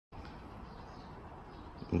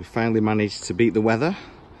And we finally managed to beat the weather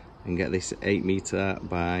and get this 8 metre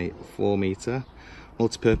by 4 metre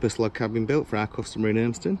multi-purpose log cabin built for our customer in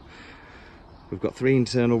Urmston. We've got 3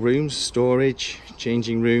 internal rooms, storage,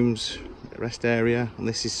 changing rooms, rest area, and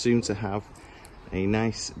this is soon to have a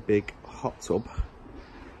nice big hot tub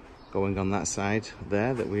going on that side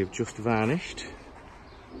there that we've just varnished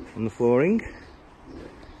on the flooring.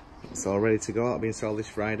 It's all ready to go. It'll be installed this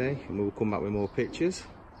Friday and we'll come back with more pictures.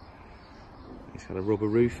 It's got a rubber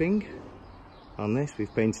roofing on this.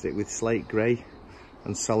 We've painted it with slate grey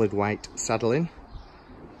and solid white Sadolin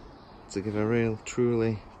to give a real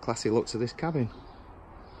truly classy look to this cabin.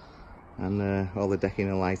 And all the decking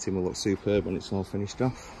and lighting will look superb when it's all finished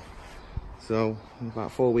off. So in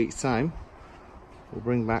about 4 weeks time we'll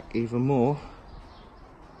bring back even more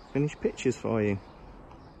finished pictures for you.